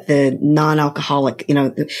component that the non-alcoholic, you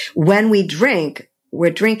know, when we drink, we're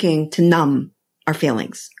drinking to numb our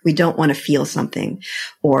feelings. We don't want to feel something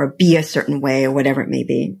or be a certain way or whatever it may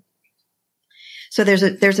be. So there's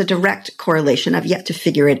a direct correlation. I've yet to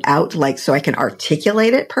figure it out, like, so I can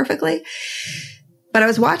articulate it perfectly. But I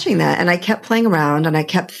was watching that and I kept playing around and I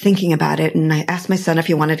kept thinking about it. And I asked my son if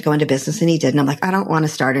he wanted to go into business and he did. And I'm like, I don't want to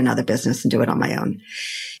start another business and do it on my own.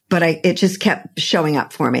 But it just kept showing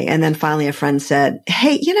up for me. And then finally a friend said,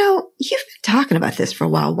 hey, you know, you've been talking about this for a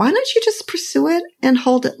while. Why don't you just pursue it and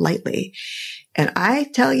hold it lightly? And I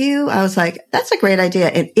tell you, I was like, that's a great idea.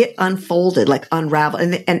 And it unfolded, like unraveled.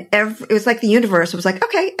 And it was like the universe was like,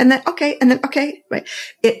 okay. And then, okay. And then, okay. Right.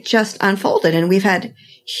 It just unfolded. And we've had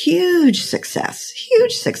huge success.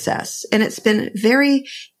 And it's been very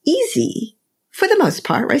easy for the most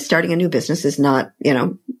part, right? Starting a new business is not, you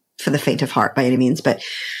know, for the faint of heart by any means, but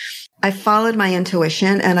I followed my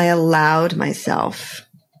intuition and I allowed myself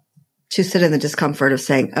to sit in the discomfort of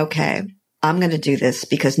saying, okay, I'm going to do this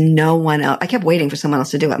because no one else, I kept waiting for someone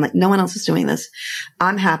else to do it. I'm like, no one else is doing this.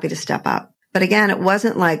 I'm happy to step up. But again, it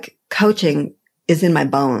wasn't like coaching is in my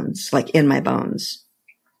bones, like in my bones.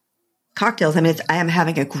 Cocktails, I mean, I am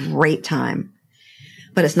having a great time,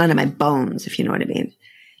 but it's not in my bones, if you know what I mean.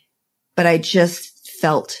 But I just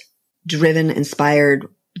felt driven, inspired,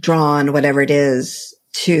 drawn, whatever it is,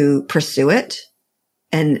 to pursue it.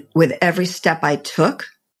 And with every step I took,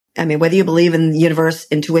 I mean, whether you believe in the universe,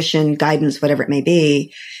 intuition, guidance, whatever it may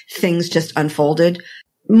be, things just unfolded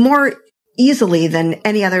more easily than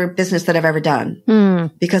any other business that I've ever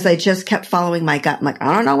done. Because I just kept following my gut. I'm like,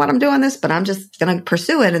 I don't know what I'm doing this, but I'm just going to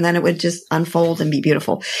pursue it. And then it would just unfold and be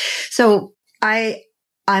beautiful. So I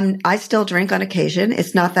still drink on occasion.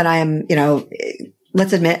 It's not that I am, you know,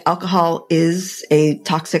 let's admit alcohol is it's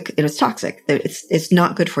toxic. It's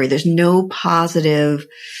not good for you. There's no positive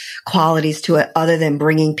qualities to it other than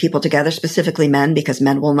bringing people together, specifically men, because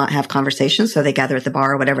men will not have conversations. So they gather at the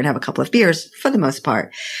bar or whatever and have a couple of beers for the most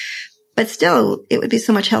part. But still, it would be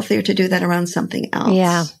so much healthier to do that around something else.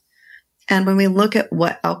 Yeah. And when we look at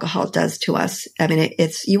what alcohol does to us, I mean,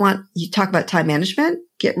 you talk about time management,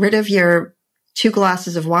 get rid of your 2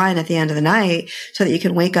 glasses of wine at the end of the night so that you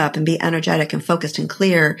can wake up and be energetic and focused and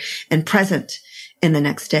clear and present in the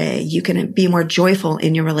next day. You can be more joyful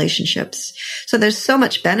in your relationships. So there's so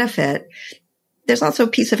much benefit. There's also a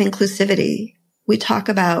piece of inclusivity. We talk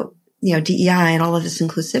about, you know, DEI and all of this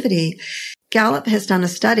inclusivity. Gallup has done a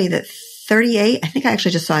study that 38, I think I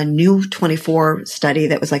actually just saw a new 24 study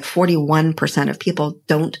that was like 41% of people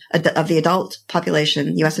of the adult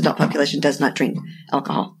population, U.S. adult population does not drink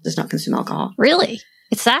alcohol, does not consume alcohol. Really?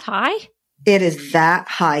 It's that high? It is that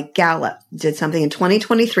high. Gallup did something in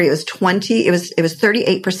 2023. It was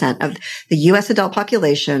 38% of the U.S. adult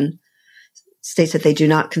population states that they do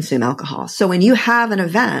not consume alcohol. So when you have an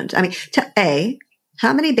event, I mean,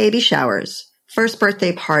 how many baby showers, first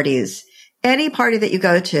birthday parties, any party that you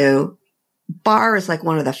go to, bar is like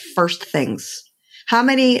one of the first things. How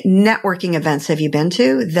many networking events have you been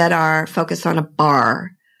to that are focused on a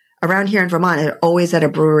bar? Around here in Vermont, they're always at a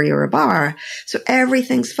brewery or a bar. So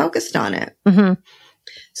everything's focused on it. Mm-hmm.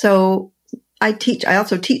 So I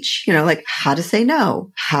also teach, like how to say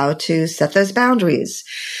no, how to set those boundaries.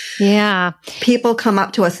 Yeah. People come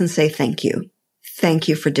up to us and say, thank you. Thank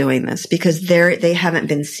you for doing this, because they haven't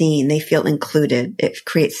been seen. They feel included. It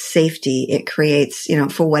creates safety. It creates,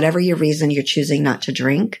 for whatever your reason you're choosing not to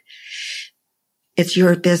drink. It's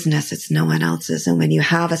your business. It's no one else's. And when you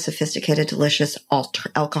have a sophisticated, delicious,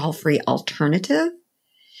 alcohol-free alternative,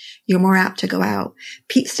 you're more apt to go out.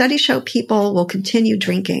 Studies show people will continue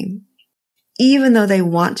drinking, even though they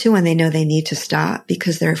want to and they know they need to stop,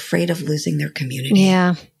 because they're afraid of losing their community.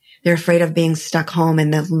 Yeah. They're afraid of being stuck home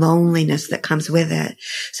and the loneliness that comes with it.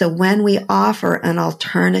 So when we offer an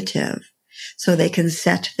alternative so they can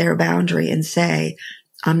set their boundary and say,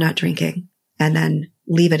 I'm not drinking, and then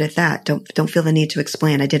leave it at that. Don't feel the need to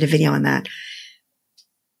explain. I did a video on that.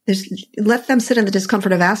 Let them sit in the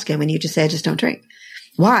discomfort of asking when you just say, I just don't drink.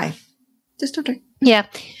 Why? Just don't drink. Yeah.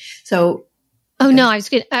 So. Oh, no, I was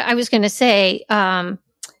going to say, I've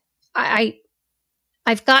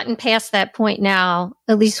gotten past that point now,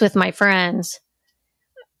 at least with my friends,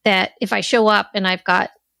 that if I show up and I've got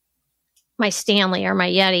my Stanley or my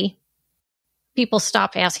Yeti, people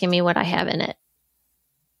stop asking me what I have in it.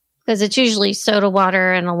 Because it's usually soda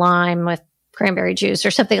water and a lime with cranberry juice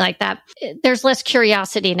or something like that. There's less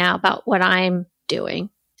curiosity now about what I'm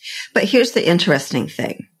doing. But here's the interesting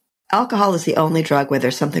thing. Alcohol is the only drug where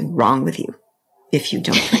there's something wrong with you if you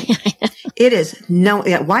don't drink. It is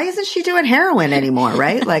why isn't she doing heroin anymore,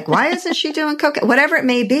 right? Like, why isn't she doing cocaine? Whatever it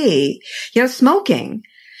may be, smoking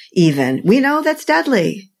even. We know that's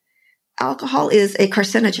deadly. Alcohol is a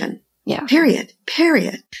carcinogen. Yeah. Period.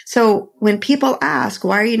 So when people ask,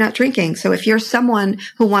 why are you not drinking? So if you're someone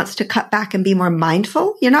who wants to cut back and be more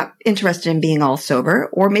mindful, you're not interested in being all sober,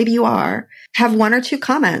 or maybe you are, have one or two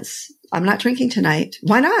comments. I'm not drinking tonight.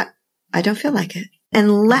 Why not? I don't feel like it.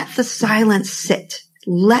 And let the silence sit.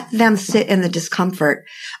 Let them sit in the discomfort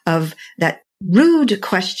of that rude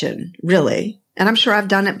question, really. And I'm sure I've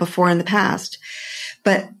done it before in the past,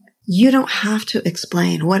 but you don't have to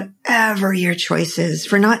explain whatever your choice is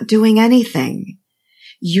for not doing anything.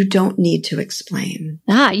 You don't need to explain.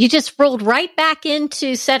 You just rolled right back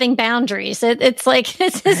into setting boundaries. It's like,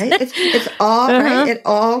 right? It's all right. It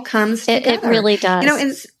all comes together. It really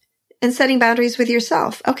does. And setting boundaries with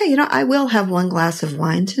yourself. Okay. I will have one glass of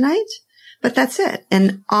wine tonight, but that's it.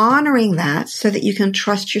 And honoring that so that you can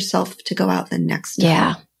trust yourself to go out the next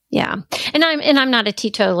time. Yeah. And I'm not a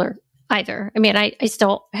teetotaler either. I mean, I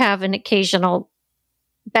still have an occasional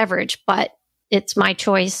beverage, but it's my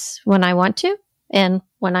choice when I want to and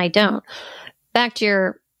when I don't. Back to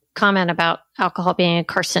your comment about alcohol being a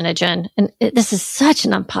carcinogen, and this is such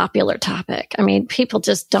an unpopular topic. I mean, people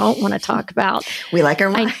just don't want to talk about. We like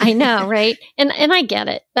our wine. I know, right? And I get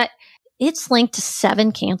it, but it's linked to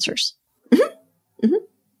 7 cancers. Mm-hmm. Mm-hmm.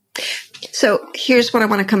 So here's what I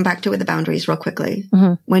want to come back to with the boundaries real quickly.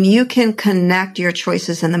 Mm-hmm. When you can connect your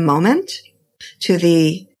choices in the moment to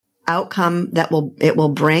the outcome that it will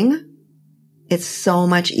bring, it's so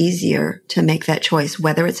much easier to make that choice,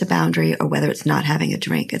 whether it's a boundary or whether it's not having a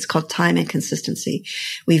drink. It's called time and consistency.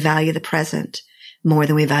 We value the present more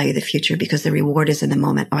than we value the future because the reward is in the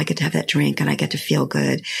moment. Oh, I get to have that drink and I get to feel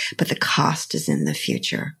good, but the cost is in the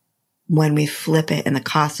future. When we flip it and the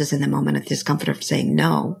cost is in the moment of discomfort of saying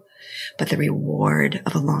no, but the reward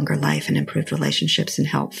of a longer life and improved relationships and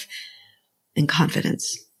health and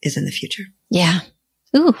confidence is in the future. Yeah.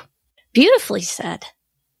 Ooh, beautifully said.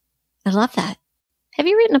 I love that. Have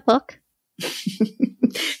you written a book?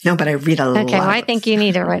 No, but I read a lot. Okay, well, I think you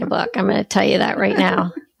need to write a book. I'm going to tell you that right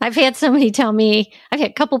now. I've had a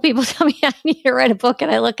couple people tell me I need to write a book, and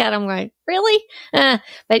I look at them going, really?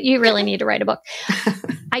 But you really need to write a book.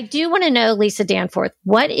 I do want to know, Lisa Danforth,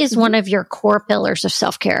 what is one of your core pillars of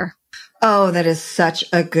self-care? Oh, that is such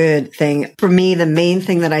a good thing. For me, the main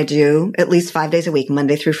thing that I do, at least 5 days a week,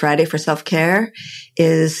 Monday through Friday for self-care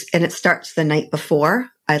is, and it starts the night before,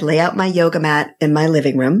 I lay out my yoga mat in my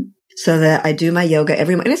living room so that I do my yoga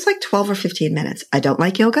every morning. And it's like 12 or 15 minutes. I don't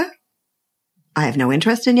like yoga. I have no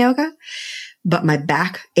interest in yoga, but my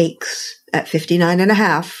back aches at 59 and a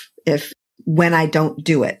half if when I don't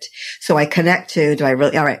do it. So I connect to,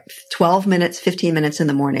 all right, 12 minutes, 15 minutes in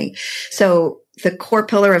the morning. So the core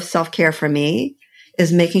pillar of self-care for me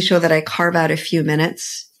is making sure that I carve out a few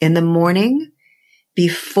minutes in the morning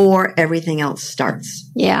before everything else starts.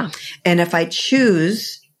 Yeah. And if I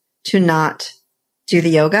choose to not do the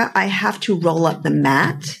yoga, I have to roll up the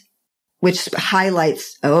mat, which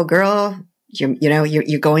highlights, oh girl,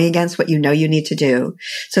 you're going against what you know you need to do.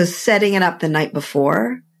 So setting it up the night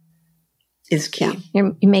before is key. Yeah.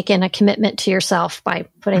 You're making a commitment to yourself by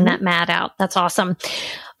putting that mat out. That's awesome.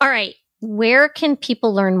 All right. Where can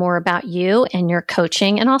people learn more about you and your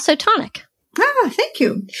coaching and also Tonic? Thank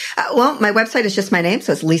you. Well, my website is just my name.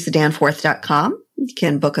 So it's lisadanforth.com. You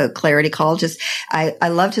can book a clarity call. I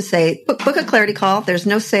love to say, book a clarity call. There's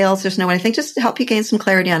no sales. There's no anything. Just to help you gain some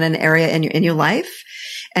clarity on an area in your life.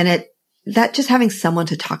 And that just having someone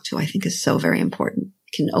to talk to, I think is so very important.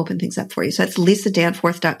 Can open things up for you. So it's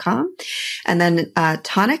lisadanforth.com. And then,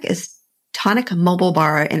 Tonic is Tonic Mobile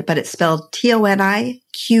Bar, but it's spelled TONIQUE.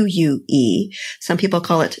 Some people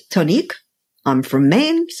call it Tonique. I'm from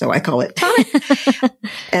Maine, so I call it Tonic.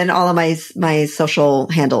 And all of my social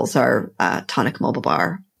handles are, Tonic Mobile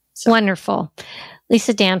Bar. So. Wonderful.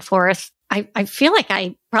 Lisa Danforth. I feel like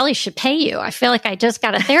I probably should pay you. I feel like I just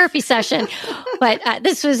got a therapy session, but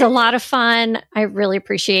this was a lot of fun. I really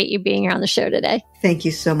appreciate you being here on the show today. Thank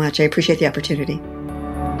you so much. I appreciate the opportunity.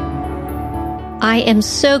 I am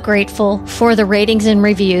so grateful for the ratings and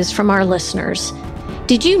reviews from our listeners.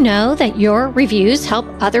 Did you know that your reviews help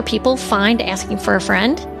other people find Asking for a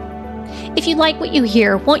Friend? If you like what you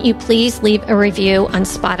hear, won't you please leave a review on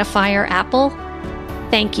Spotify or Apple?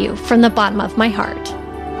 Thank you from the bottom of my heart.